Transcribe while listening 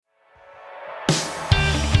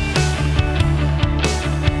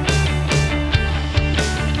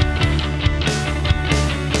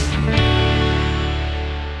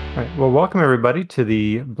Well, welcome everybody to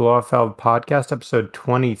the Blofeld podcast, episode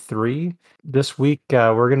 23. This week,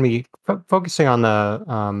 we're going to be focusing on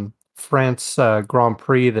the France Grand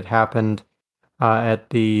Prix that happened at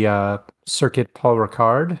the Circuit Paul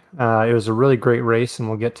Ricard. It was a really great race, and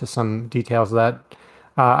we'll get to some details of that.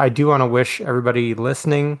 I do want to wish everybody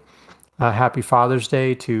listening happy Father's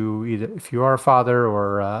Day to either if you are a father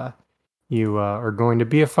or you are going to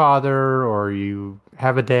be a father or you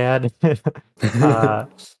have a dad. uh,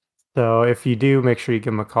 so if you do, make sure you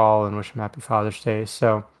give him a call and wish him happy Father's Day.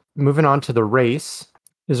 So moving on to the race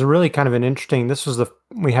is a really kind of an interesting.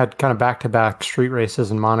 We had kind of back-to-back street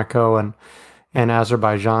races in Monaco and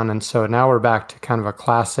Azerbaijan, and so now we're back to kind of a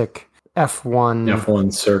classic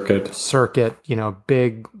F1 circuit.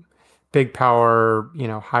 Big power,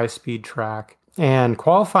 high speed track. And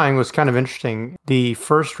qualifying was kind of interesting. The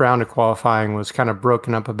first round of qualifying was kind of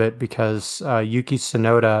broken up a bit because Yuki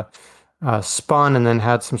Tsunoda spun and then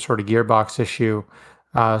had some sort of gearbox issue.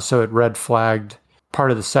 So it red flagged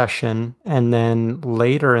part of the session. And then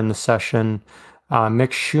later in the session,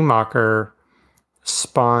 Mick Schumacher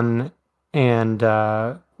spun and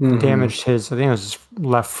damaged I think it was his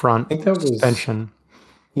left front suspension.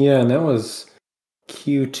 And that was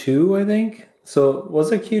Q2, I think. So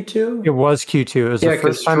was it Q2? It was Q2. It was the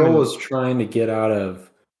first time Stroll was trying to get out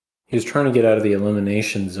of the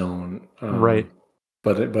elimination zone. Right.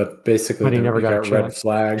 But basically he never got red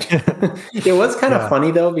flagged. It was kind of funny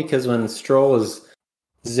though, because when Stroll was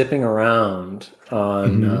zipping around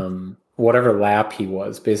on whatever lap he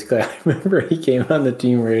was, basically I remember he came on the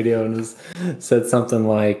team radio and said something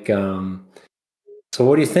like, so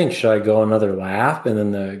what do you think? Should I go another lap? And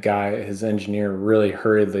then the guy, his engineer, really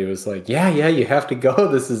hurriedly was like, yeah, you have to go.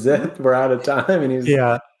 This is it. We're out of time. And he was,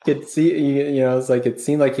 it's like, it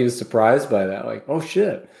seemed like he was surprised by that. Like, oh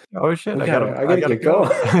shit. I gotta get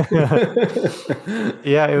going.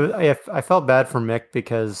 I felt bad for Mick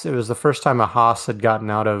because it was the first time a Haas had gotten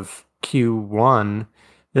out of Q1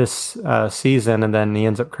 this season, and then he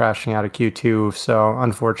ends up crashing out of Q2. So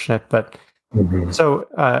unfortunate, but so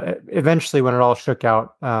eventually, when it all shook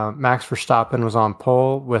out, Max Verstappen was on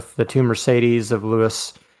pole with the two Mercedes of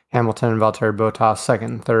Lewis Hamilton and Valtteri Bottas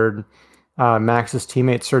second and third. Max's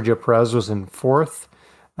teammate Sergio Perez was in fourth.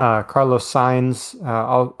 Carlos Sainz,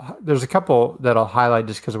 there's a couple that I'll highlight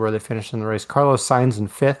just because of where they finished in the race. Carlos Sainz in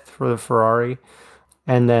fifth for the Ferrari.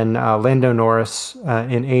 And then Lando Norris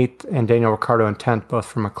in eighth and Daniel Ricciardo in 10th, both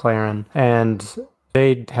from McLaren. And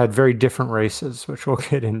they had very different races, which we'll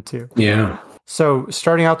get into. Yeah. So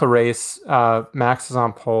starting out the race, Max is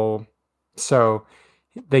on pole. So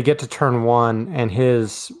they get to turn one and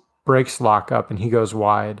his brakes lock up and he goes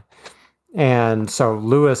wide. And so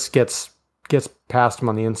Lewis gets past him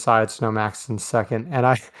on the inside, so now Max is in second. And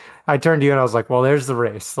I turned to you and I was like, well, there's the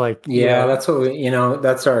race. Like, that's what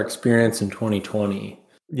that's our experience in 2020.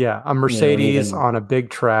 Yeah, a Mercedes on a big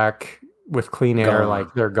track with clean air,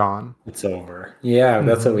 like they're gone. It's over. Yeah,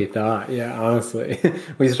 that's what we thought. Yeah, honestly.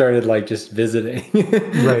 We started like just visiting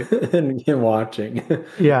right and watching.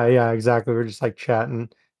 Yeah, exactly. We're just like chatting,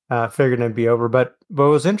 figuring it'd be over. But what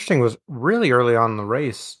was interesting was really early on in the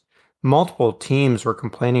race, multiple teams were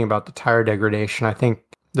complaining about the tire degradation. I think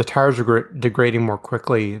the tires were degrading more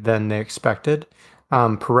quickly than they expected.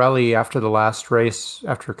 Pirelli, after the last race,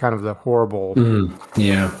 after kind of the horrible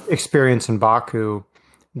experience in Baku,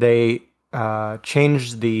 they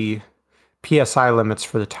changed the PSI limits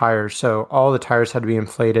for the tires. So all the tires had to be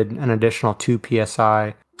inflated an additional 2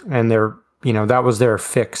 PSI. And that was their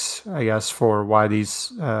fix, I guess, for why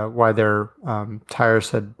their tires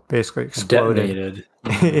had basically exploded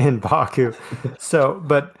in Baku. So,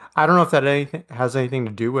 but I don't know if that has anything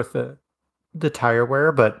to do with the tire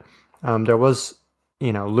wear, but there was,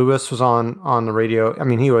 Lewis was on the radio. I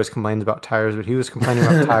mean, he always complains about tires, but he was complaining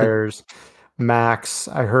about tires. Max,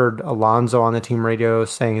 I heard Alonso on the team radio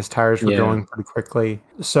saying his tires were going pretty quickly.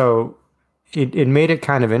 So it made it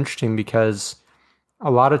kind of interesting because a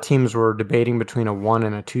lot of teams were debating between a 1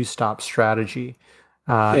 and a 2 stop strategy.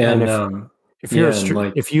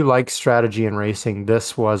 If you like strategy in racing,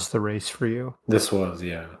 this was the race for you. This was,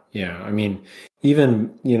 yeah. I mean,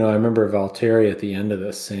 even, I remember Valtteri at the end of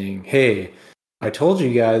this saying, hey, I told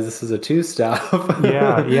you guys this is a 2-stop.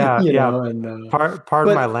 Yeah.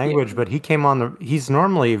 Pardon my language, but he came on he's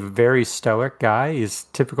normally a very stoic guy. He's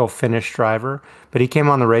a typical Finnish driver, but he came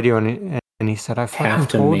on the radio and he said, I fucking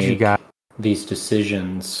told you guys. These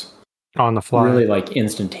decisions on the fly. Really like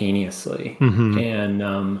instantaneously. And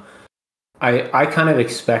I kind of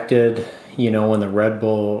expected, when the Red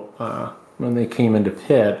Bull, when they came into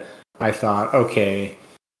pit, I thought, okay,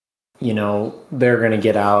 they're going to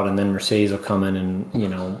get out and then Mercedes will come in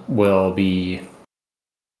and, will be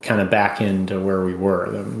kind of back into where we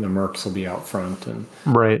were. The Mercs will be out front, and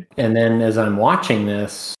right. And then as I'm watching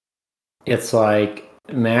this, it's like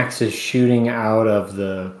Max is shooting out of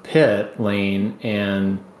the pit lane,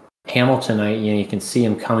 and Hamilton, you can see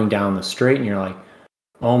him coming down the straight, and you're like,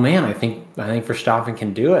 oh man, I think Verstappen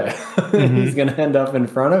can do it. Mm-hmm. He's going to end up in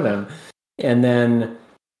front of him. And then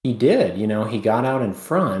he did, he got out in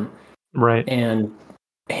front. Right. And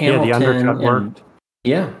Hamilton, the undercut worked.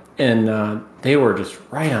 And they were just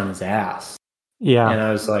right on his ass. Yeah. And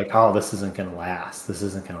I was like, oh, this isn't going to last. This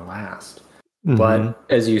isn't going to last. Mm-hmm. But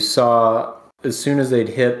as you saw, as soon as they'd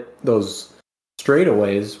hit those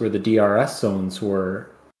straightaways where the DRS zones were,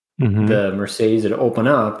 the Mercedes would open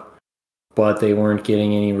up, but they weren't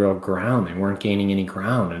getting any real ground. They weren't gaining any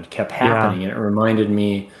ground, and it kept happening. And it reminded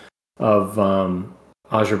me of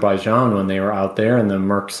Azerbaijan when they were out there, and the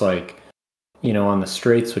Mercs, on the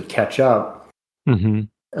straights would catch up,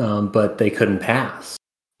 but they couldn't pass.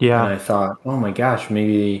 Yeah. And I thought, oh my gosh,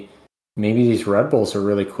 maybe these Red Bulls are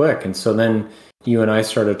really quick. And so then you and I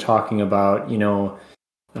started talking about,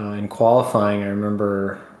 in qualifying, I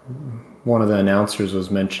remember one of the announcers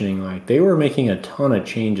was mentioning they were making a ton of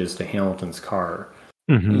changes to Hamilton's car.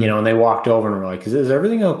 And they walked over and were like, is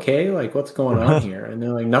everything okay? What's going on here? And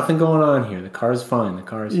they're like, nothing going on here. The car's fine.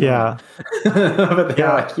 Yeah. But they're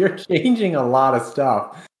like, you're changing a lot of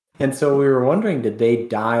stuff. And so we were wondering, did they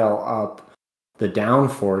dial up the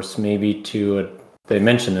downforce maybe they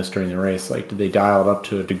mentioned this during the race, did they dial it up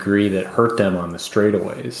to a degree that hurt them on the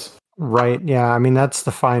straightaways? Right. Yeah. I mean, that's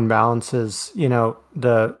the fine balances. It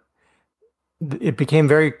became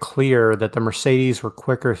very clear that the Mercedes were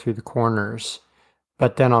quicker through the corners,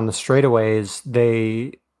 but then on the straightaways,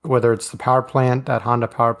 whether it's the power plant, that Honda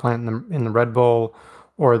power plant in the Red Bull,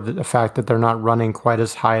 or the fact that they're not running quite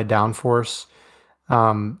as high a downforce,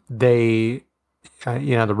 the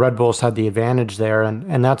Red Bulls had the advantage there,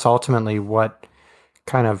 and that's ultimately what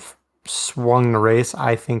kind of swung the race,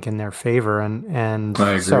 I think, in their favor. And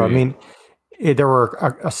so, I mean, there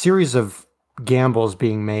were a series of gambles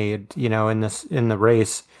being made, in the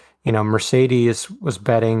race. Mercedes was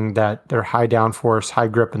betting that their high downforce, high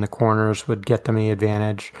grip in the corners would get them the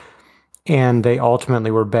advantage, and they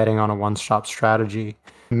ultimately were betting on a one-stop strategy.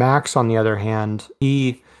 Max, on the other hand,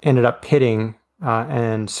 he ended up pitting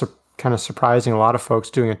and kind of surprising a lot of folks,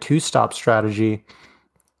 doing a two-stop strategy.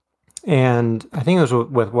 And I think it was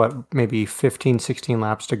with maybe 15, 16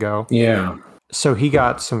 laps to go. Yeah. So he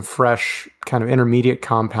got some fresh kind of intermediate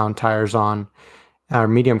compound tires on, or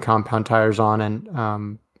medium compound tires on.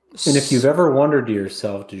 And if you've ever wondered to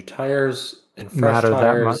yourself, do tires and fresh matter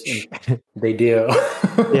tires, that much? They do.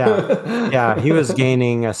 Yeah. He was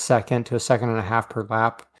gaining a second to a second and a half per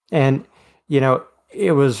lap. And,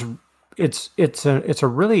 it's a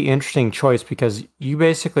really interesting choice, because you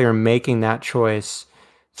basically are making that choice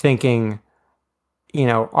thinking,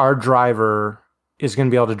 our driver is going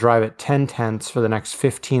to be able to drive at 10 tenths for the next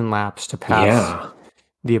 15 laps to pass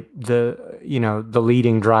the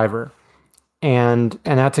leading driver. And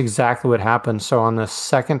that's exactly what happened. So on the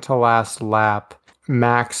second to last lap,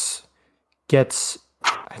 Max gets,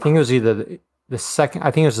 I think it was either the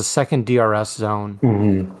second DRS zone.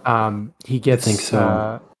 He gets, I think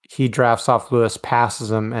so. He drafts off Lewis,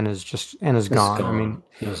 passes him, and is gone. I mean,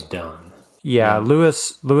 he was done. Yeah,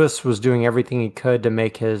 Lewis was doing everything he could to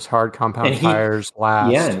make his hard compound tires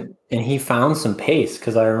last. Yeah, and he found some pace,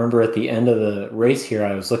 because I remember at the end of the race here,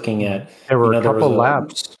 I was looking at there were a couple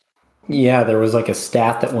laps. Yeah, there was a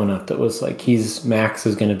stat that went up that was Max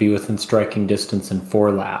is going to be within striking distance in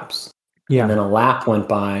 4 laps. Yeah. And then a lap went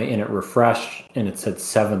by and it refreshed and it said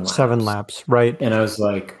 7 laps. 7 laps, right. And I was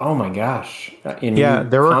like, oh my gosh. And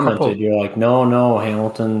there were commented, a couple. You're like, no,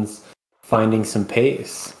 Hamilton's finding some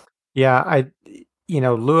pace. Yeah,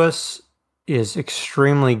 Lewis is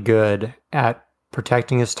extremely good at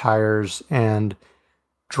protecting his tires and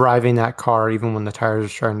driving that car even when the tires are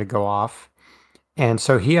starting to go off. And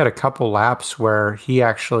so he had a couple laps where he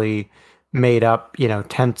actually made up,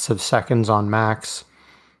 tenths of seconds on Max.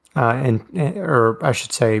 Or I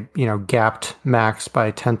should say, gapped Max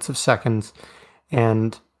by tenths of seconds.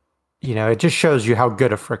 And, it just shows you how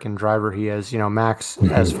good a freaking driver he is. Max,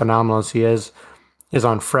 as phenomenal as he is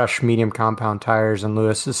on fresh medium compound tires, and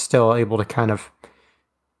Lewis is still able to kind of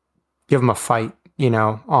give him a fight,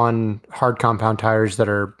 on hard compound tires that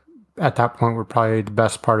are, at that point, were probably the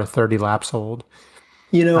best part of 30 laps old.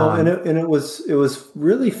 And it was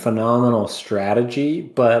really phenomenal strategy,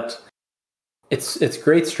 but it's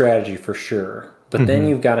great strategy for sure. But then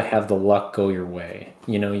you've got to have the luck go your way.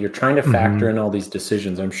 You're trying to factor in all these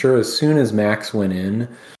decisions. I'm sure as soon as Max went in,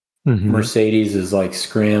 Mercedes is like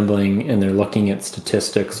scrambling and they're looking at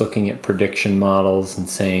statistics, looking at prediction models and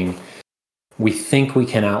saying, we think we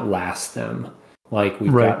can outlast them. Like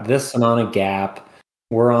we've got this amount of gap.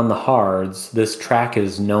 We're on the hards. This track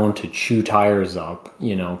is known to chew tires up,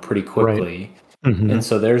 pretty quickly. And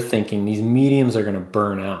so they're thinking these mediums are going to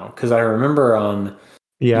burn out. Because I remember on,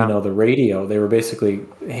 the radio, they were basically,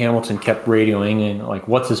 Hamilton kept radioing in, like,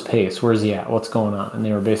 what's his pace? Where's he at? What's going on? And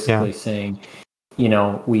they were basically saying,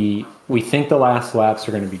 we think the last laps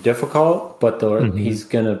are going to be difficult, but he's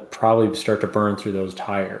going to probably start to burn through those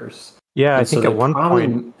tires. Yeah, I think at one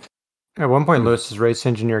point, Lewis's race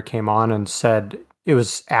engineer came on and said it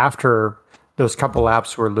was after those couple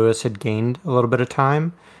laps where Lewis had gained a little bit of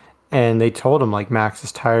time, and they told him like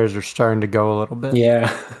Max's tires are starting to go a little bit.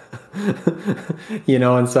 Yeah,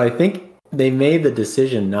 and so I think they made the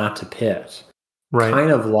decision not to pit,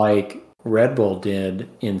 kind of like Red Bull did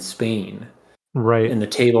in Spain, and the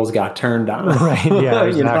tables got turned on. Yeah,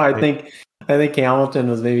 exactly. I think Hamilton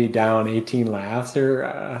was maybe down 18 laps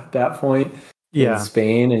at that point in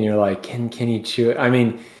Spain, and you're like, can he chew it? I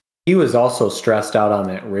mean, he was also stressed out on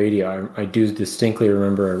that radio. I do distinctly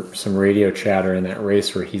remember some radio chatter in that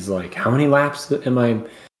race where he's like, how many laps am I,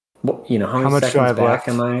 how many seconds back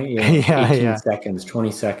am I? 18 seconds,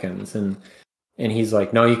 20 seconds. And he's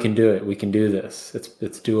like, no, you can do it. We can do this.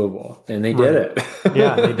 It's doable. And they did it.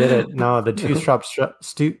 Yeah, they did it. No, the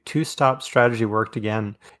two-stop strategy worked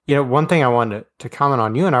again. One thing I wanted to comment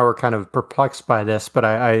on, you and I were kind of perplexed by this, but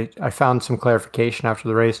I found some clarification after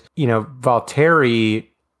the race. Valtteri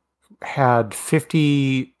had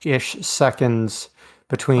 50-ish seconds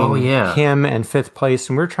between him and fifth place,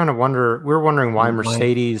 and we were wondering why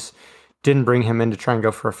Mercedes didn't bring him in to try and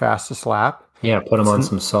go for a fastest lap. Yeah, put him on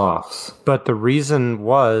some softs. But the reason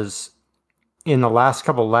was, in the last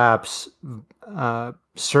couple laps,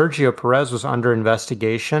 Sergio Perez was under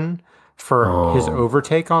investigation for his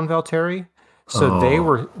overtake on Valtteri. So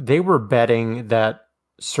they were betting that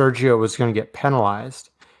Sergio was going to get penalized,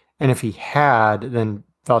 and if he had, then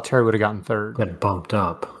Valtteri would have gotten third. Got bumped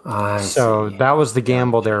up. That was the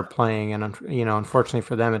gamble they were playing, and unfortunately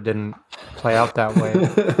for them, it didn't play out that way.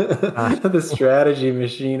 The strategy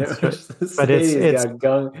machine, but it's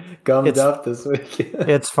got gummed up this week.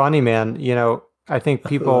 It's funny, man. I think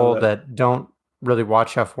people that don't really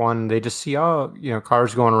watch F1, they just see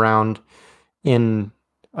cars going around in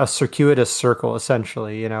a circuitous circle,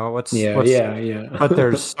 essentially. But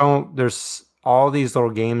there's all these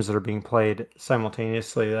little games that are being played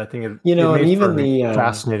simultaneously. I think it and even the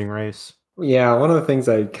fascinating race. Yeah, one of the things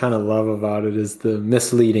I kind of love about it is the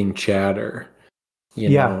misleading chatter.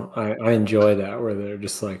 I enjoy that, where they're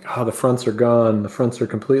just like, "Oh, the fronts are gone. The fronts are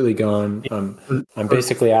completely gone. I'm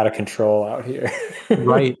basically out of control out here."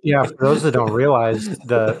 Right. Yeah. For those that don't realize,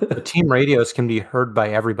 the team radios can be heard by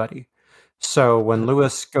everybody. So when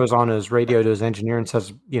Lewis goes on his radio to his engineer and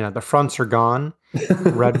says, the fronts are gone,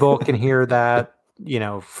 Red Bull can hear that,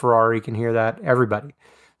 Ferrari can hear that, everybody.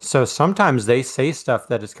 So sometimes they say stuff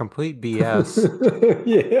that is complete BS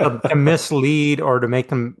to mislead or to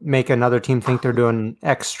make another team think they're doing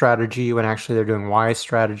X strategy when actually they're doing Y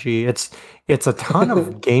strategy. It's a ton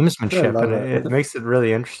of gamesmanship, and it makes it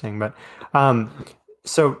really interesting. But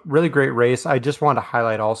so really great race. I just wanted to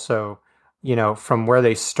highlight also, from where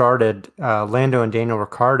they started, Lando and Daniel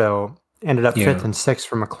Ricciardo ended up 5th and 6th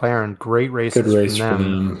for McLaren. Great races. Good race for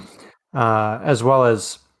them. As well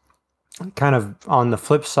as kind of on the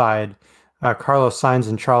flip side, Carlos Sainz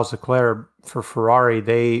and Charles Leclerc for Ferrari,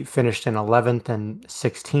 they finished in 11th and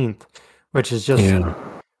 16th, which is just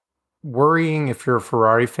worrying if you're a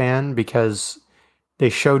Ferrari fan, because they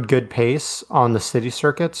showed good pace on the city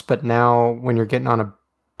circuits, but now when you're getting on a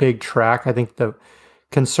big track, I think the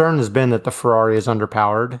concern has been that the Ferrari is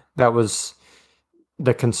underpowered. That was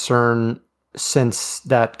the concern since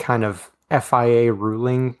that kind of FIA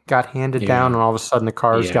ruling got handed down, and all of a sudden the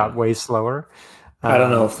cars got way slower. I don't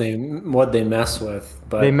know what they mess with,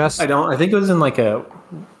 but I think it was in like a.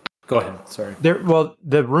 Go ahead. Sorry.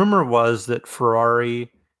 The rumor was that Ferrari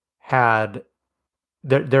had.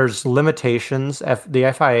 There's limitations.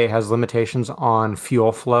 The FIA has limitations on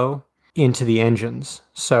fuel flow into the engines,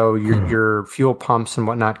 so your fuel pumps and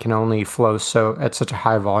whatnot can only flow at such a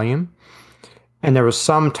high volume. And there was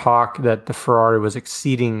some talk that the Ferrari was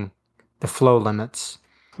exceeding the flow limits.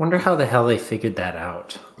 Wonder how the hell they figured that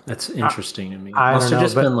out. That's interesting to me. I must don't have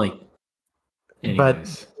just know, been like.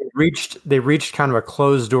 Anyways. But they reached kind of a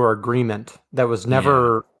closed door agreement that was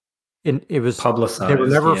never. It was publicized.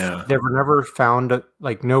 They were never found,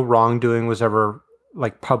 like, no wrongdoing was ever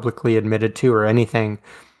like publicly admitted to or anything.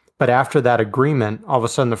 But after that agreement, all of a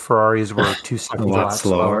sudden the Ferraris were 2 seconds a lot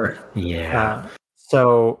slower. Yeah.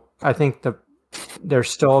 So I think they're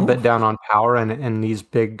still a bit down on power, and in these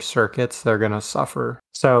big circuits, they're going to suffer.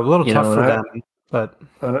 So a little tough for them, but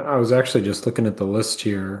I was actually just looking at the list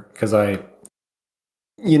here because a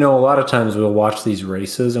lot of times we'll watch these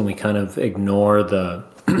races and we kind of ignore the,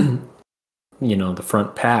 the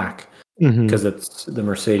front pack because it's the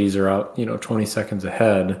Mercedes are out, 20 seconds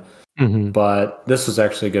ahead. But this was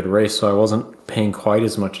actually a good race, so I wasn't paying quite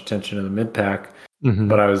as much attention to the mid pack.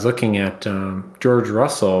 But I was looking at George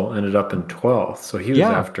Russell ended up in 12th, so he was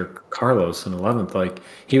after Carlos in 11th. Like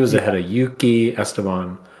he was ahead of Yuki,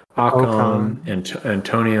 Esteban Ocon, and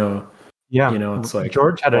Antonio. Yeah, it's like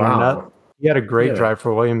George had he had a great drive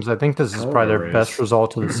for Williams. I think this is probably their best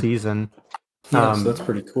result of the season. Yeah, so that's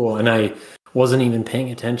pretty cool. And I wasn't even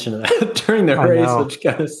paying attention to that during the race, which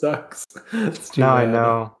kind of sucks. I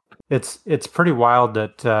know. It's pretty wild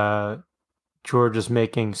that George is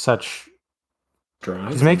making such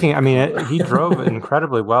drives. He's making. I mean, he drove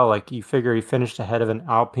incredibly well. Like you figure, he finished ahead of an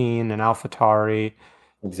Alpine, an AlphaTauri,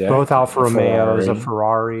 both Alfa Romeos, a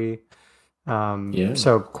Ferrari.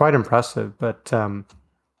 So quite impressive. But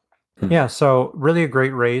yeah, so really a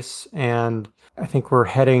great race, and I think we're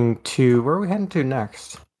heading to where are we heading to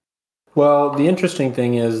next? Well, the interesting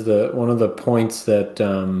thing is that one of the points that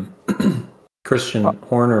Christian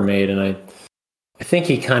Horner made, and I think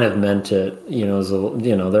he kind of meant it, as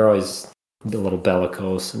they're always a little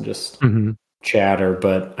bellicose and just chatter,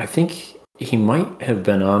 but I think he might have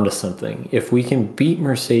been onto something. If we can beat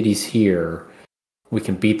Mercedes here, we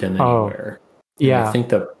can beat them anywhere. And I think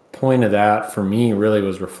the point of that for me really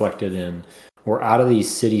was reflected in we're out of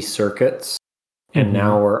these city circuits and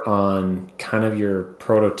now we're on kind of your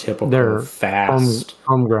prototypical fast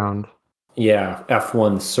home ground. Yeah,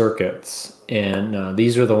 F1 circuits. And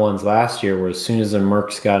these are the ones last year where as soon as the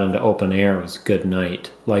Mercs got into open air, it was good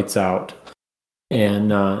night, lights out. And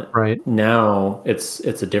now it's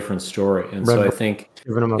a different story. And so I think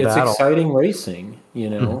it's exciting racing,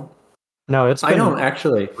 No, I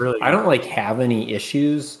don't like have any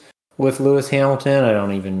issues with Lewis Hamilton. I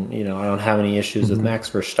don't even, I don't have any issues with Max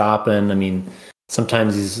Verstappen. I mean,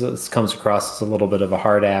 sometimes he comes across as a little bit of a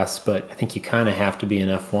hard ass, but I think you kind of have to be an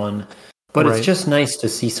F1. But it's just nice to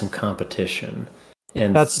see some competition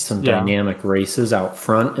and some dynamic races out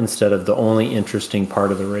front instead of the only interesting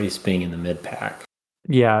part of the race being in the mid pack.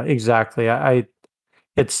 Yeah, exactly.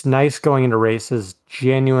 It's nice going into races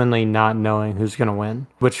genuinely not knowing who's going to win,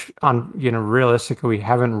 which realistically, we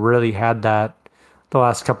haven't really had that the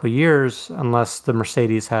last couple of years unless the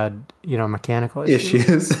Mercedes had, mechanical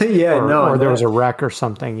issues. Or there was a wreck or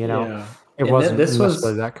something, Yeah. It wasn't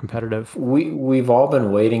necessarily that competitive. We've all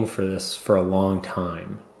been waiting for this for a long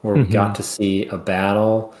time, where we got to see a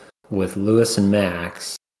battle with Lewis and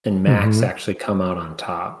Max actually come out on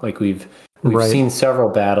top. Like we've seen several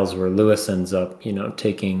battles where Lewis ends up,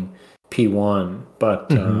 taking P1, but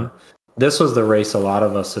this was the race a lot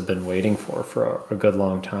of us have been waiting for a good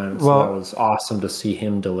long time. So that was awesome to see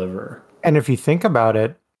him deliver. And if you think about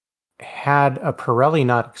it, had a Pirelli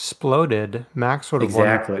not exploded, Max would have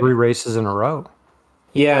won 3 races in a row.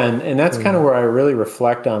 Yeah, and that's kind of where I really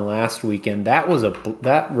reflect on last weekend.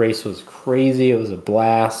 That race was crazy. It was a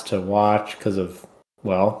blast to watch because of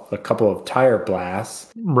a couple of tire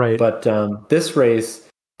blasts. Right. But this race,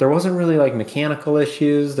 there wasn't really like mechanical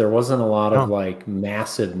issues. There wasn't a lot of like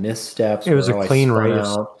massive missteps. It was a clean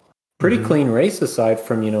race. Pretty clean race aside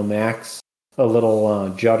from Max. A little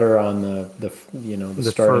judder on the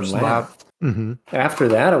starting lap. After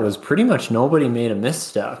that, it was pretty much nobody made a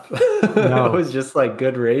misstep. It was just like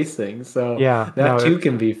good racing. So that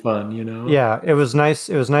can be fun, Yeah, it was nice.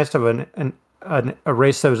 It was nice to have a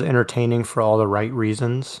race that was entertaining for all the right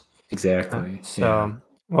reasons. Exactly.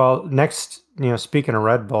 Well, next, speaking of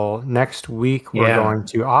Red Bull, next week we're going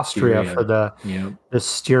to Austria for the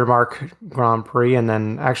Steiermark Grand Prix, and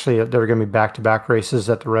then actually there are going to be back-to-back races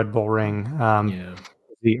at the Red Bull Ring.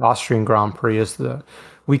 The Austrian Grand Prix is the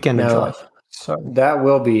weekend of July. So that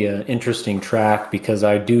will be an interesting track because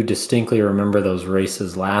I do distinctly remember those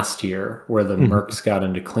races last year where the Mercs got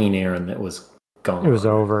into clean air and it was gone. It was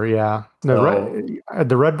over, yeah.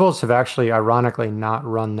 The Red Bulls have actually, ironically, not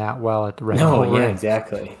run that well at the Red Bull Ring.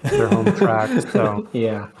 Exactly. Their home track. So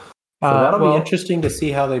yeah. So that'll be interesting to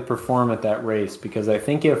see how they perform at that race because I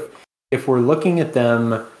think if we're looking at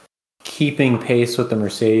them keeping pace with the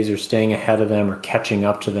Mercedes or staying ahead of them or catching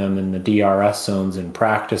up to them in the DRS zones in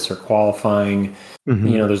practice or qualifying,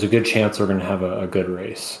 there's a good chance we're going to have a good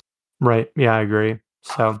race. Right. Yeah, I agree.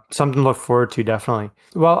 So something to look forward to, definitely.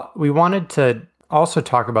 Well, we wanted to also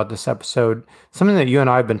talk about this episode, something that you and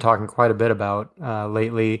I have been talking quite a bit about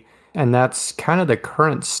lately, and that's kind of the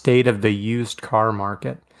current state of the used car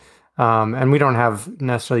market. And we don't have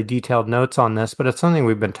necessarily detailed notes on this, but it's something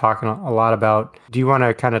we've been talking a lot about. Do you want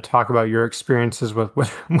to kind of talk about your experiences with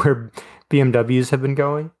where BMWs have been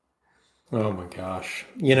going? Oh my gosh.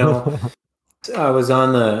 I was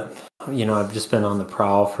on I've just been on the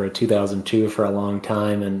prowl for a 2002 for a long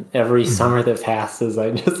time. And every Mhm. summer that passes,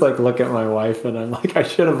 I just like look at my wife and I'm like, I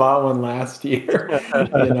should have bought one last year,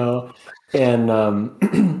 you know? And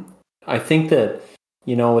I think that,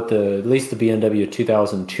 with at least the BMW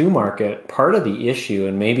 2002 market, part of the issue,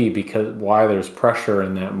 and maybe because why there's pressure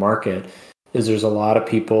in that market, is there's a lot of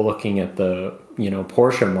people looking at the,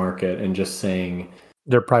 Porsche market and just saying,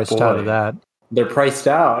 They're priced out of boy, that. they're priced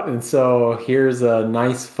out. And so here's a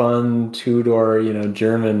nice, fun two-door,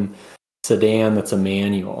 German sedan that's a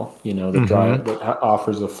manual, Hmm. that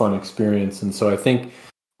offers a fun experience. And so I think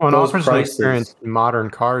Well, it those offers an experience prices, modern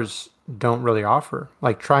cars don't really offer.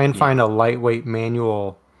 Like, try and find yeah, a lightweight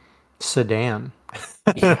manual sedan.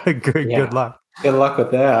 yeah, Good yeah. luck. Good luck with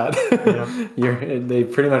that. Yeah. They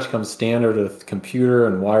pretty much come standard with computer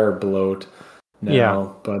and wire bloat Yeah.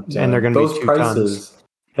 now, but And they're going to be those 2 tons. prices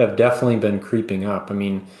have definitely been creeping up. I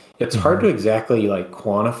mean, it's hard to Hmm. exactly like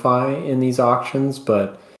quantify in these auctions,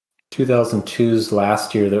 but 2002s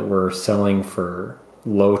last year that were selling for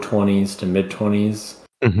low 20s to mid 20s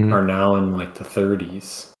Hmm. are now in like the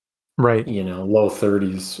 30s, Right. low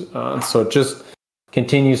 30s. So it just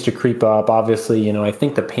continues to creep up. Obviously, I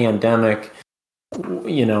think the pandemic,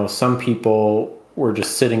 some people were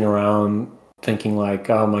just sitting around thinking like,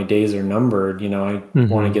 oh, my days are numbered. I want to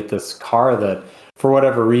Hmm. get this car that, for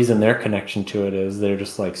whatever reason, their connection to it is, they're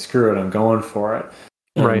just like, screw it, I'm going for it.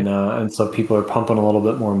 Right. And so people are pumping a little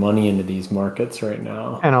bit more money into these markets right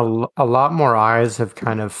now. And a lot more eyes have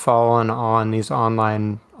kind of fallen on these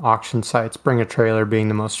online auction sites, Bring a Trailer being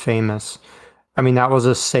the most famous. I mean, that was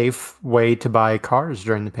a safe way to buy cars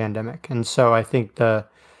during the pandemic. And so I think the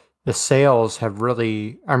sales have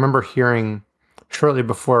really, I remember hearing shortly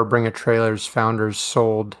before Bring a Trailer's founders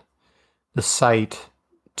sold the site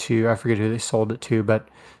to, I forget who they sold it to, but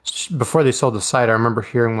before they sold the site, I remember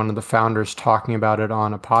hearing one of the founders talking about it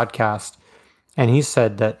on a podcast. And he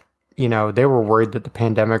said that, they were worried that the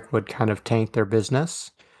pandemic would kind of tank their business.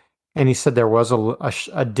 And he said there was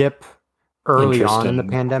a dip early on in the Interesting.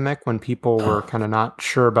 pandemic when people were Oh, kind of not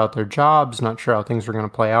sure about their jobs, not sure how things were going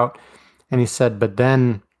to play out. And he said, but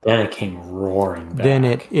then it came roaring then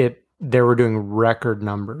back. they were doing record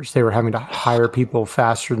numbers. They were having to hire people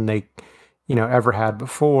faster than they, ever had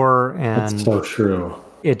before. That's And so true.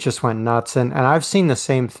 it just went nuts. And I've seen the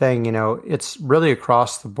same thing, it's really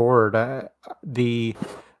across the board. The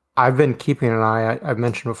I've been keeping an eye. I've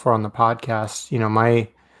mentioned before on the podcast,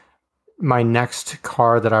 my next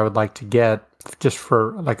car that I would like to get just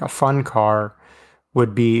for like a fun car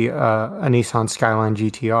would be a Nissan Skyline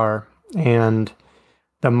GTR. And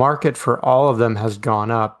the market for all of them has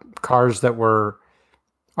gone up. Cars that were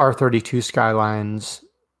R32 Skylines,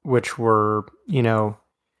 which were,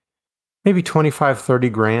 maybe 25, 30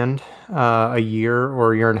 grand a year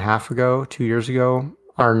or a year and a half ago, 2 years ago,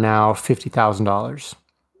 are now $50,000.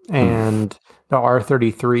 Hmm. And the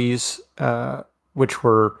R33s, which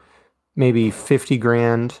were maybe 50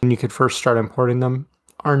 grand when you could first start importing them,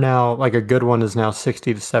 are now, like, a good one is now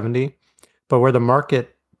 60 to 70. But where the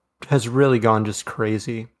market has really gone just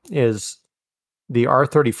crazy is the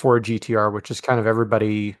R34 GTR, which is kind of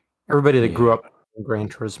everybody that grew Yeah. up in Gran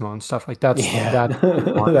Turismo and stuff like Yeah. that's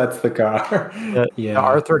the one. That's the car. The Yeah.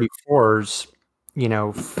 R34s,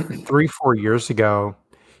 3, 4 years ago,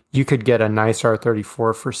 you could get a nice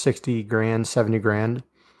R34 for 60 grand, 70 grand.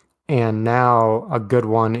 And now a good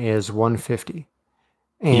one is 150.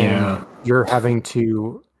 And Yeah. you're having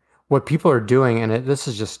to, what people are doing, and this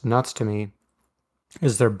is just nuts to me,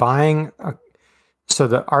 is they're buying, so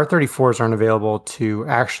the R34s aren't available to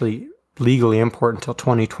actually legally import until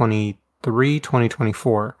 2023,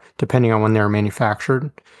 2024, depending on when they're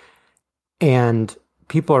manufactured. And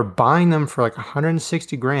people are buying them for like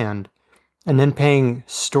 160 grand and then paying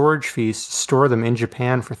storage fees to store them in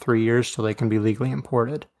Japan for 3 years till they can be legally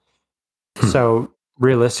imported. Hmm. So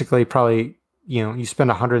realistically, probably, you spend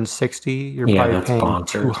 160, you're Yeah, probably that's paying bonkers.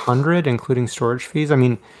 200, including storage fees. I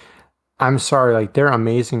mean, I'm sorry, like, they're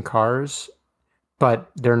amazing cars, but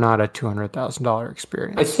they're not a $200,000 I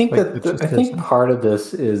experience. think Like, it I just think isn't. part of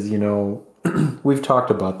this is, we've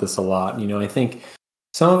talked about this a lot. I think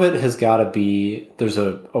some of it has got to be there's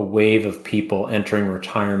a wave of people entering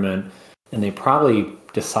retirement, and they probably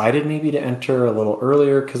decided maybe to enter a little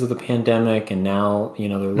earlier because of the pandemic, and now, they're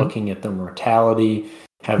looking at their mortality,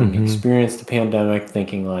 having Mm-hmm. experienced the pandemic,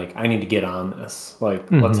 thinking like, I need to get on this. Like,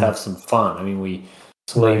 let's Mm-hmm. have some fun. I mean, we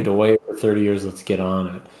slaved Right. away for 30 years. Let's get on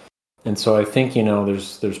it. And so I think,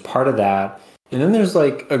 there's part of that. And then there's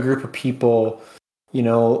like a group of people, you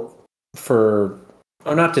know, for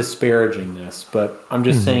I'm not disparaging this, but I'm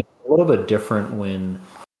just saying a little bit different when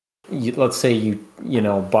let's say you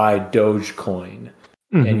buy Dogecoin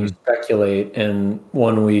and you speculate, and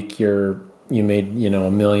one week you made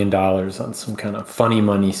 $1 million on some kind of funny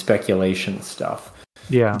money speculation stuff.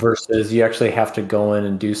 Yeah. Versus you actually have to go in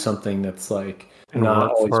and do something that's like And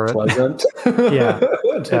not always pleasant Yeah.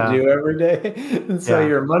 to do every day. And so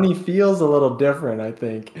your money feels a little different, I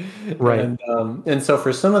think. Right. And so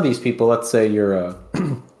for some of these people, let's say you're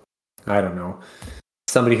I don't know,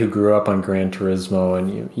 somebody who grew up on Gran Turismo,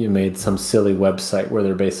 and you made some silly website where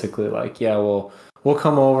they're basically like, yeah, well, we'll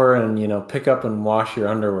come over and pick up and wash your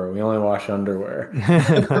underwear. We only wash underwear.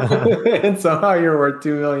 And somehow you're worth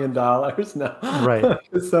 $2 million now. Right.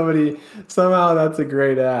 Somehow that's a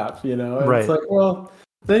great app, And it's like, well,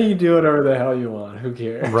 then you do whatever the hell you want. Who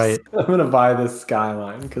cares? Right. I'm gonna buy this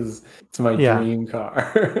Skyline because it's my dream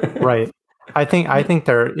car. Right. I think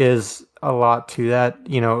there is a lot to that.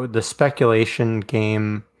 The speculation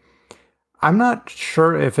game. I'm not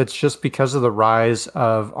sure if it's just because of the rise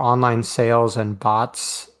of online sales and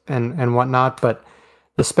bots and whatnot, but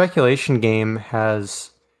the speculation game has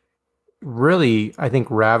really, I think,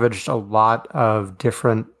 ravaged a lot of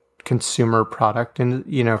different consumer product and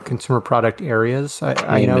consumer product areas.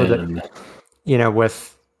 I know that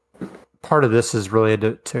with part of this is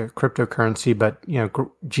related to cryptocurrency, but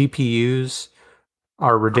GPUs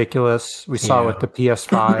are ridiculous. We saw it with the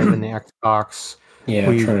PS5 and the Xbox. Yeah,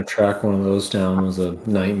 trying to track one of those down was a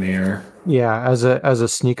nightmare. Yeah, as a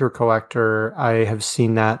sneaker collector, I have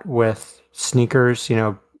seen that with sneakers.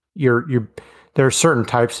 There are certain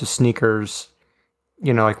types of sneakers,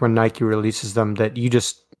 like when Nike releases them, that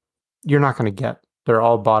you're not going to get. They're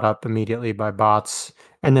all bought up immediately by bots,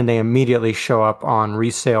 and then they immediately show up on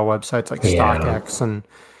resale websites like StockX and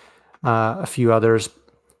a few others.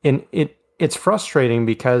 And it's frustrating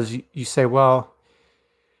because you say, well,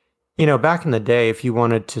 back in the day, if you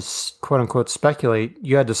wanted to quote unquote speculate,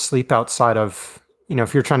 you had to sleep outside of,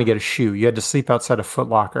 if you're trying to get a shoe, you had to sleep outside of Foot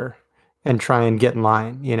Locker and try and get in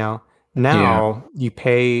line, Now you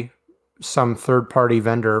pay some third-party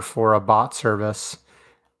vendor for a bot service,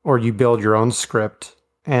 or you build your own script,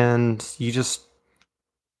 and it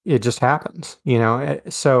just happens,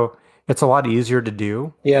 So it's a lot easier to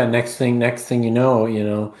do. Yeah. Next thing you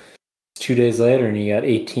know, 2 days later, and you got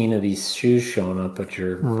 18 of these shoes showing up at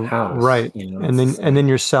your house, right? And then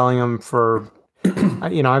you're selling them for,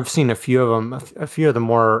 I've seen a few of them, a few of the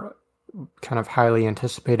more kind of highly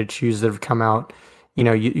anticipated shoes that have come out.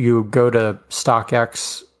 You go to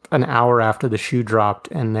StockX an hour after the shoe dropped,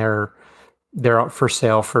 and they're out for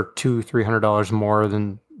sale for $200-$300 more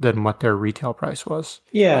than what their retail price was.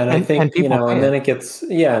 Yeah, and I think and then it gets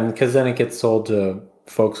because then it gets sold to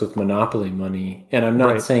folks with monopoly money. And I'm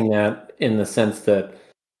not saying that in the sense that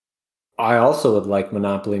I also would like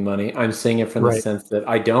monopoly money. I'm saying it from the sense that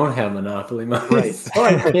I don't have monopoly money, so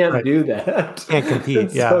I can't do that. Can't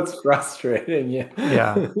compete. So it's frustrating.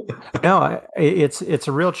 Yeah. No, it's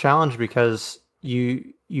a real challenge because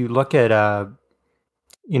you look at a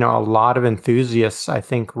lot of enthusiasts, I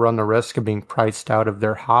think, run the risk of being priced out of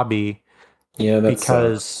their hobby. Yeah,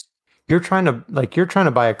 because you're trying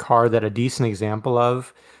to buy a car that a decent example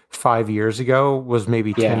of 5 years ago was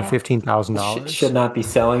maybe $10,000-$15,000. Should not be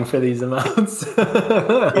selling for these amounts.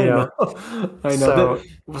 I know. So,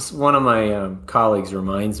 one of my colleagues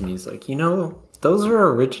reminds me, he's like, those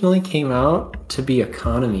were originally came out to be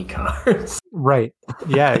economy cars. Right.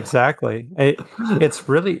 Yeah, exactly.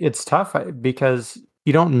 It's tough because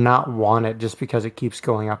you don't not want it just because it keeps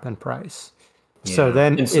going up in price. Yeah. So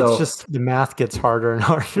then it's just the math gets harder and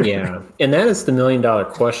harder. Yeah. And that is the $1 million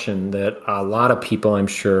question that a lot of people, I'm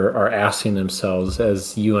sure, are asking themselves,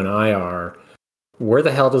 as you and I are. Where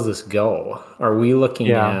the hell does this go? Are we looking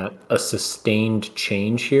at a sustained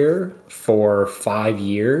change here for 5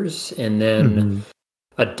 years? And then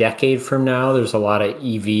a decade from now, there's a lot of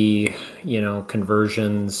EV,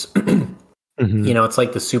 conversions. It's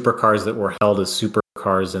like the supercars that were held as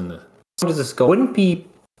supercars in the... Where does this go? Wouldn't be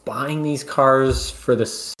buying these cars for the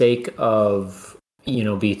sake of,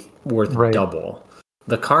 be worth double.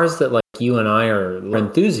 The cars that like you and I are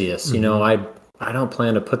enthusiasts, I don't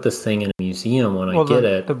plan to put this thing in a museum when I get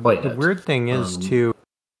it. The weird thing is too,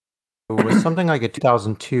 with something like a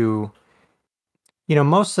 2002,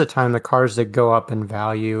 most of the time the cars that go up in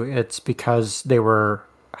value, it's because they were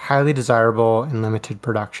highly desirable in limited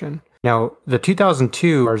production. Now, the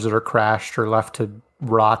 2002 cars that are crashed or left to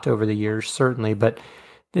rot over the years, certainly, but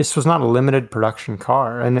this was not a limited production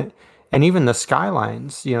car. And even the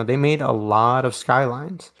Skylines, they made a lot of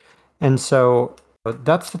Skylines. And so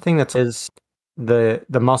that's the thing that is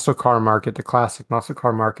the muscle car market, the classic muscle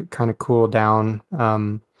car market kind of cooled down.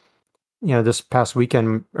 This past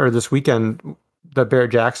weekend or this weekend, the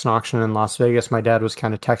Barrett-Jackson auction in Las Vegas, my dad was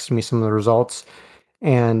kind of texting me some of the results,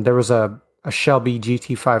 and there was a Shelby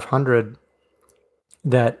GT500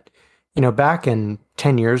 that, back in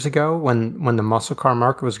 10 years ago when the muscle car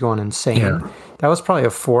market was going insane, that was probably a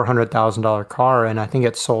 $400,000 car, and I think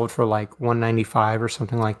it sold for like $195 or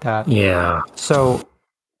something like that. Yeah. So,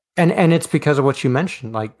 and it's because of what you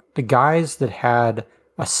mentioned, like the guys that had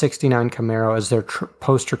a 69 Camaro as their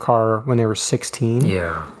poster car when they were 16.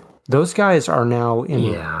 Yeah. Those guys are now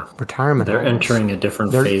in retirement. They're entering a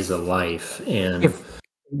different phase of life. And if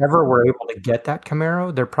they never were able to get that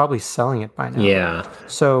Camaro, they're probably selling it by now. Yeah.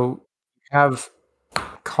 So you have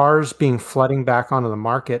cars being flooding back onto the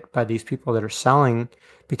market by these people that are selling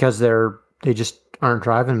because they just aren't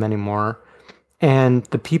driving them anymore. And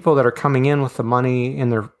the people that are coming in with the money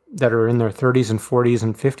that are in their 30s and 40s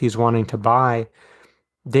and 50s wanting to buy,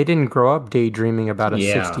 they didn't grow up daydreaming about a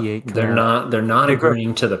 68 Camaro. They're not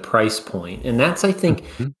agreeing to the price point. And that's, I think,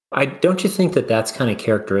 don't you think that that's kind of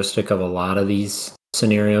characteristic of a lot of these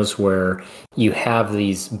scenarios where you have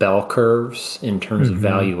these bell curves in terms of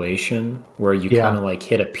valuation, where you kind of like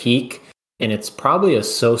hit a peak, and it's probably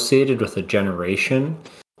associated with a generation.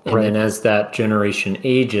 And then as that generation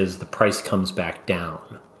ages, the price comes back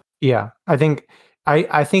down. Yeah. I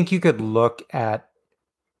think you could look at,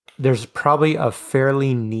 there's probably a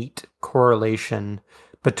fairly neat correlation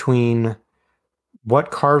between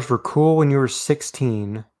what cars were cool when you were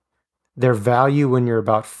 16, their value when you're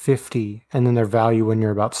about 50, and then their value when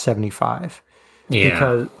you're about 75. Yeah.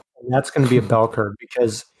 Because that's going to be a bell curve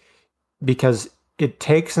because it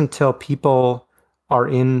takes until people are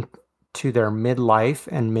into their midlife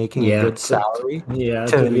and making a good salary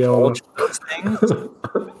to indulge those things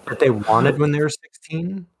that they wanted when they were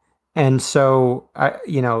 16. And so,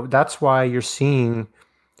 that's why you're seeing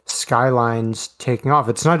Skylines taking off.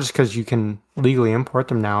 It's not just because you can legally import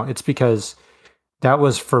them now. It's because that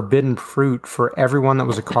was forbidden fruit for everyone that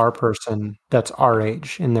was a car person that's our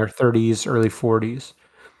age, in their 30s, early 40s.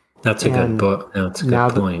 That's a good book. That's a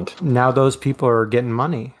good point. Now those people are getting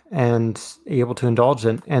money and able to indulge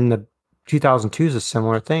in. And the 2002 is a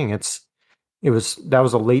similar thing. That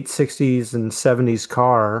was a late 60s and 70s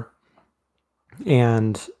car,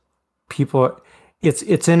 and people,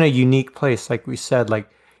 it's in a unique place, like we said, like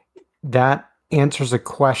that answers a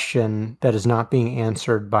question that is not being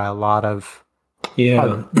answered by a lot of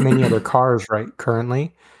many other cars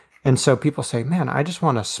currently. And so people say, man, I just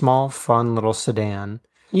want a small, fun little sedan.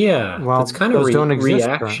 Yeah, well, it's kind of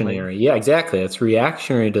reactionary. Currently. Yeah, exactly. It's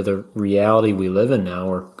reactionary to the reality we live in now,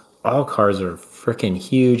 where all cars are freaking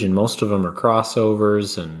huge, and most of them are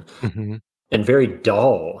crossovers and very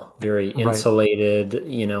dull, very insulated,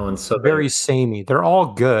 and so very samey. They're all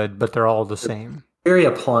good, but they're all the same. Very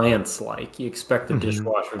appliance-like. You expect the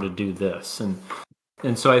dishwasher to do this, and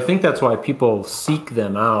so I think that's why people seek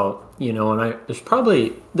them out, and there's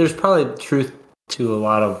probably truth to a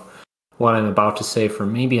lot of what I'm about to say for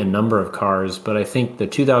maybe a number of cars, but I think the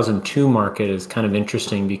 2002 market is kind of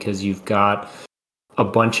interesting because you've got a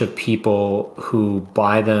bunch of people who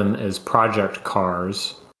buy them as project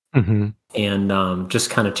cars and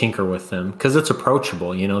just kind of tinker with them because it's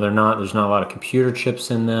approachable. There's not a lot of computer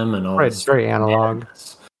chips in them and all. Right, it's very analog.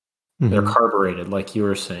 They're carbureted, like you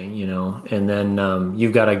were saying, and then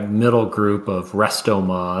you've got a middle group of resto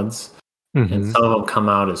mods, and some of them come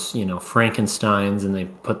out as Frankensteins, and they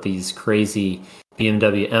put these crazy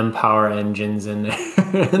BMW M Power engines in there,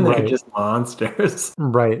 and they're just monsters.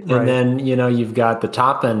 Right. And then you've got the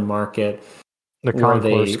top end market, the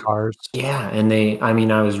concourse cars. Yeah, and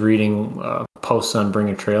I was reading posts on Bring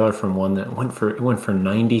a Trailer from one that went for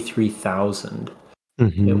 $93,000.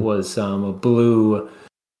 It was a blue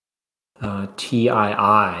TII,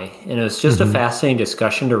 and it was just a fascinating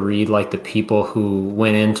discussion to read, like the people who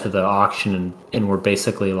went into the auction and were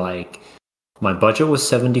basically like, my budget was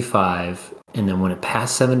 75, and then when it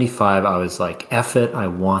passed 75, I was like, F it, I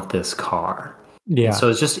want this car. Yeah. And so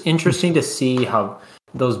it's just interesting to see how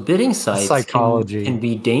those bidding sites can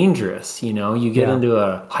be dangerous. You get into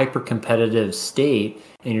a hyper competitive state,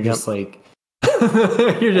 and you're just like,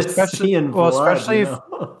 you're just seeing blood. Especially if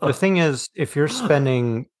the thing is, if you're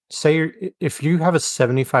spending, if you have a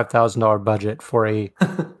 $75,000 budget for a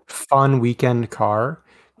fun weekend car,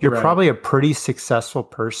 you're probably a pretty successful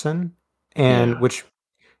person, and which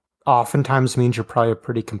oftentimes means you're probably a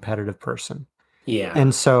pretty competitive person. Yeah.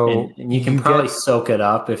 And so and you can probably soak it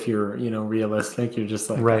up if you're, realistic. You're just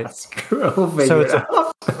like, screw it, we'll figure it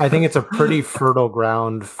out. I think it's a pretty fertile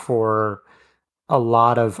ground for a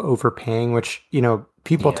lot of overpaying, which,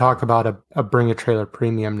 people Yeah. talk about a bring a trailer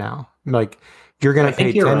premium now. Like you're going I to pay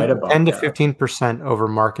think you're right 10 about to that. 15% over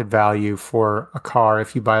market value for a car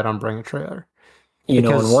if you buy it on bring a trailer. And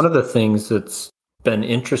one Because of the things that's been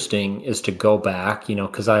interesting is to go back,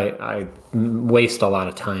 because I waste a lot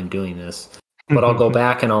of time doing this, but I'll go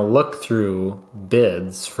back and I'll look through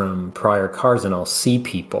bids from prior cars and I'll see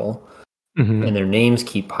people and their names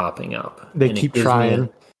keep popping up. they And it keep gives me trying.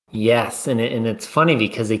 yes. And it's funny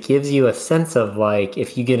because it gives you a sense of like,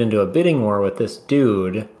 if you get into a bidding war with this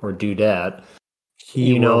dude or dudette,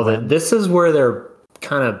 He will that win. this is where they're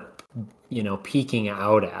kind of peaking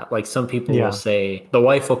out at. Like some people will Yeah. say, the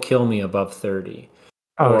wife will kill me above 30.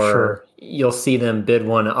 Oh, sure. Or you'll see them bid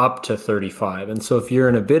one up to 35. And so if you're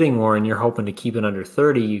in a bidding war and you're hoping to keep it under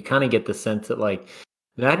 30, you kind of get the sense that like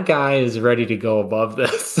that guy is ready to go above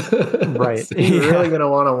this. Right. So you're really going to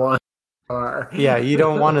want to watch the car. Yeah, you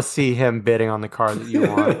don't want to see him bidding on the car that you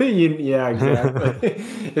want. Yeah, exactly.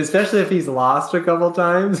 Especially if he's lost a couple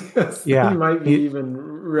times, 'cause he Yeah. might be even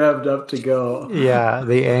revved up to go. Yeah,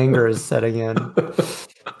 the anger is setting in.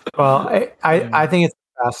 Well, I think it's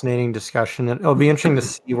a fascinating discussion. It'll be interesting to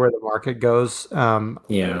see where the market goes.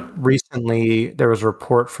 Yeah. Recently, there was a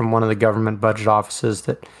report from one of the government budget offices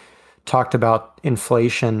that talked about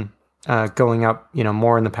inflation going up,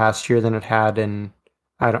 more in the past year than it had in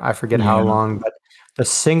I forget how Yeah. long, but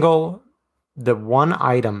the one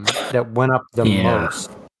item that went up the Yeah.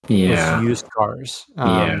 most was Yeah. used cars.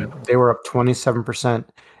 Yeah. They were up 27%.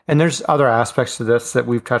 And there's other aspects to this that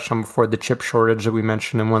we've touched on before, the chip shortage that we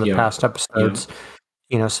mentioned in one of the Yep. past episodes.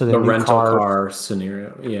 So the The new rental car car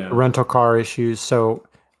scenario. Yeah. rental car issues. So,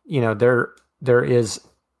 there is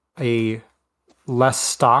a less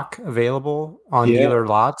stock available on Yeah. dealer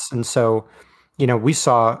lots. And so, we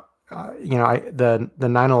saw, the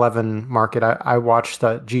 911 market, I watched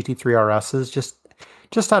the GT3 RSs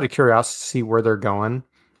just out of curiosity to see where they're going.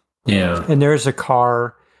 Yeah. And there's a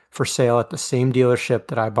car for sale at the same dealership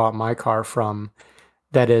that I bought my car from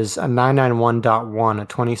that is a 991.1, a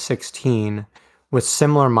 2016 with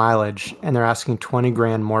similar mileage, and they're asking 20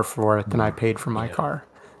 grand more for it than I paid for my car.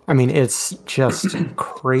 I mean, it's just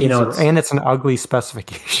crazy. And it's an ugly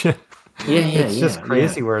specification. Yeah. It's just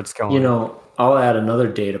crazy where it's going. I'll add another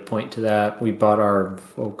data point to that. We bought our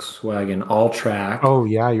Volkswagen Alltrack. Oh,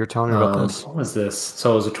 yeah, you're telling me about this. What was this?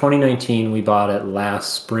 So it was a 2019. We bought it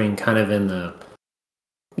last spring, kind of in the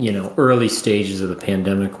early stages of the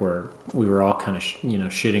pandemic, where we were all kind of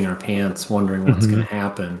shitting our pants, wondering what's going to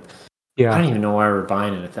happen. Yeah, I don't even know why we were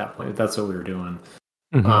buying it at that point, but that's what we were doing.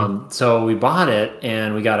 So we bought it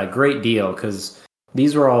and we got a great deal because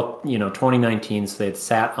these were all 2019, so they'd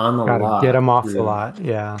sat on the lot. Get them off the lot.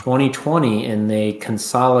 Yeah. 2020, and they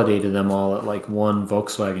consolidated them all at like one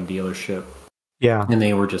Volkswagen dealership. Yeah. And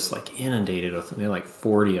they were just like inundated with them. They had like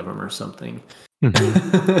 40 of them or something.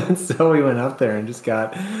 Mm-hmm. So we went up there and just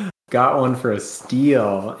got one for a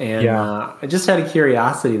steal. And I just had a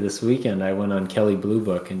curiosity this weekend. I went on Kelley Blue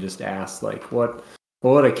Book and just asked like, what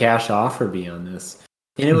would a cash offer be on this?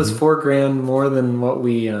 And it was $4,000 more than what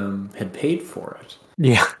we had paid for it.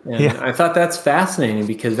 Yeah. And I thought that's fascinating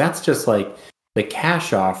because that's just like the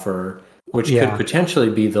cash offer, which could potentially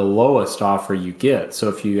be the lowest offer you get. So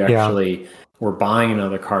if you actually were buying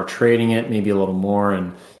another car, trading it, maybe a little more,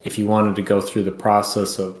 and if you wanted to go through the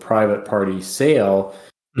process of private party sale,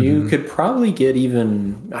 you could probably get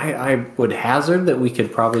even, I would hazard that we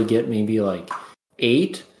could probably get maybe like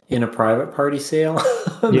 8 in a private party sale.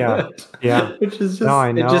 Yeah. Which is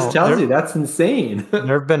just, it just tells you that's insane.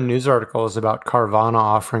 There have been news articles about Carvana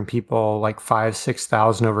offering people like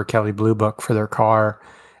 5,000-6,000 over Kelley Blue Book for their car.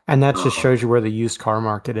 And that just shows you where the used car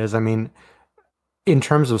market is. I mean, in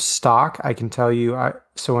terms of stock, I can tell you,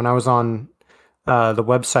 so when I was on the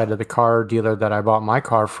website of the car dealer that I bought my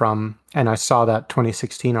car from, and I saw that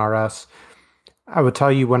 2016 RS, I would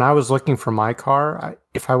tell you when I was looking for my car,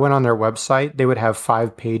 if I went on their website, they would have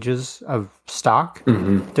 5 pages of stock,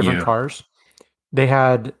 different cars. They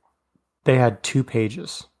had 2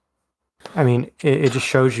 pages. I mean, it just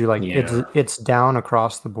shows you like it's down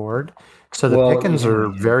across the board. So the pickings are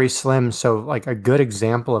very slim. So like a good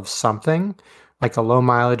example of something, like a low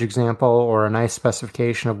mileage example or a nice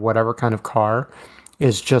specification of whatever kind of car,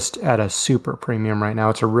 is just at a super premium right now.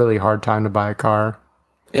 It's a really hard time to buy a car.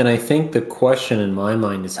 And I think the question in my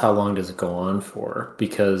mind is how long does it go on for?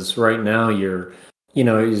 Because right now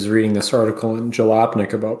he's reading this article in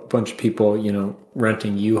Jalopnik about a bunch of people,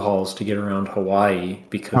 renting U-Hauls to get around Hawaii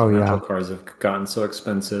because rental cars have gotten so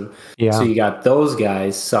expensive. Yeah. So you got those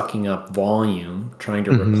guys sucking up volume, trying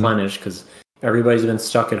to replenish because everybody's been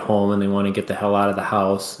stuck at home and they want to get the hell out of the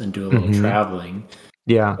house and do a little traveling.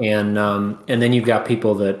 Yeah. And then you've got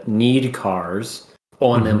people that need cars.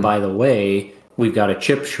 Oh, and then by the way, we've got a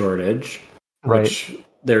chip shortage, which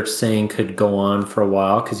they're saying could go on for a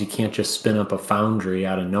while because you can't just spin up a foundry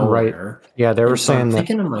out of nowhere. Right. Yeah, they were saying I'm that.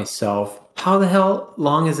 thinking to myself, how the hell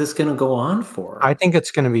long is this going to go on for? I think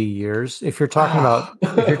it's going to be years. If you're talking about,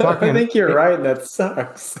 I think you're right. That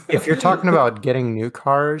sucks. If you're talking about getting new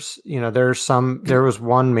cars, there was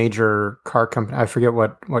one major car company. I forget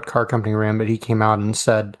what car company ran, but he came out and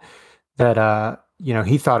said that,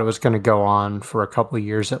 he thought it was going to go on for a couple of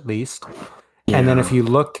years at least. Yeah. And then if you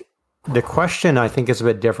look, the question I think is a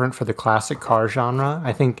bit different for the classic car genre.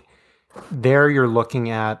 I think there you're looking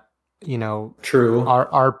at, true.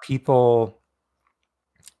 Are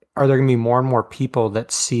there going to be more and more people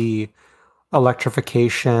that see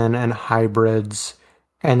electrification and hybrids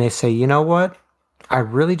and they say, you know what? I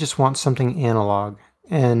really just want something analog.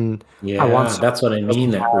 And that's what I mean,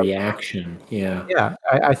 that reaction. Yeah. Yeah.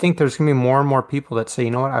 I think there's going to be more and more people that say, you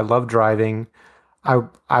know what? I love driving.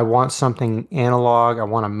 I want something analog. I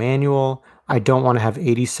want a manual. I don't want to have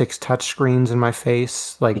 86 touch screens in my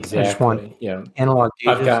face. Like exactly. I just want analog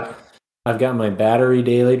gauges. I've got my battery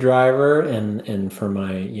daily driver, and for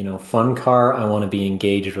my fun car, I want to be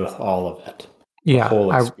engaged with all of it. Yeah, the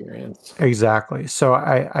whole experience. Exactly. So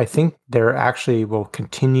I think there actually will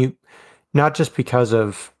continue, not just because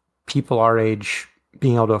of people our age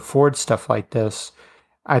being able to afford stuff like this.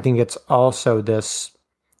 I think it's also this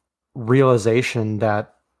realization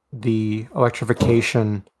that the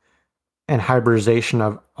electrification and hybridization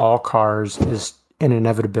of all cars is an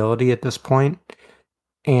inevitability at this point.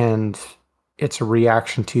 And it's a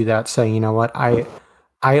reaction to that, saying, you know what, I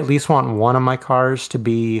at least want one of my cars to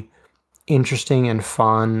be interesting and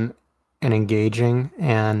fun and engaging.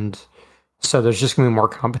 And so there's just going to be more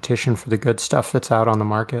competition for the good stuff that's out on the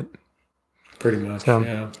market. Pretty much,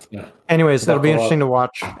 yeah. Anyways, that'll be interesting to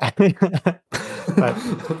watch. But,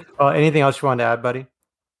 anything else you want to add, buddy?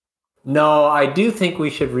 No, I do think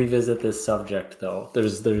we should revisit this subject, though.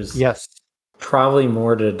 There's yes. Probably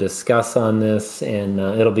more to discuss on this, and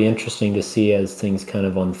it'll be interesting to see as things kind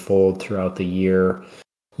of unfold throughout the year.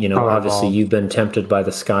 Obviously you've been tempted by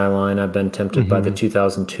the Skyline. I've been tempted by the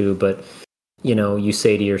 2002, but you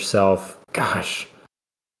say to yourself, gosh,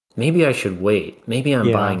 maybe I should wait. Maybe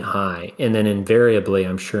I'm buying high. And then invariably,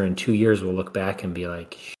 I'm sure in 2 years, we'll look back and be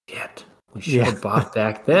like, shit, we should have bought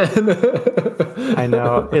back then. I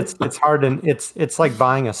know it's hard, and it's like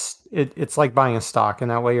buying it's like buying a stock, and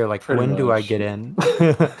that way you're like, when do I get in?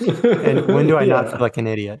 And when do I not feel like an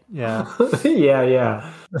idiot? Yeah. Yeah.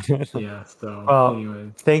 So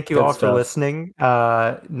anyway, thank you all for listening.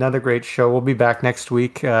 Another great show. We'll be back next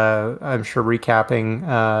week. I'm sure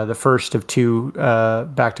recapping the first of two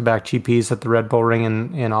back-to-back GPs at the Red Bull Ring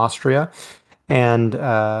in Austria. And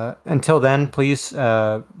until then, please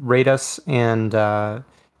rate us and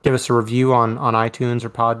give us a review on iTunes or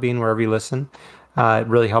Podbean, wherever you listen. It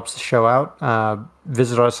really helps the show out.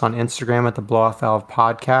 Visit us on Instagram at the Blow Off Valve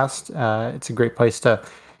Podcast. It's a great place to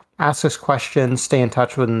ask us questions, stay in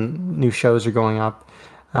touch when new shows are going up.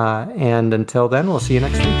 And until then, we'll see you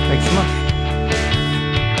next week. Thanks so much.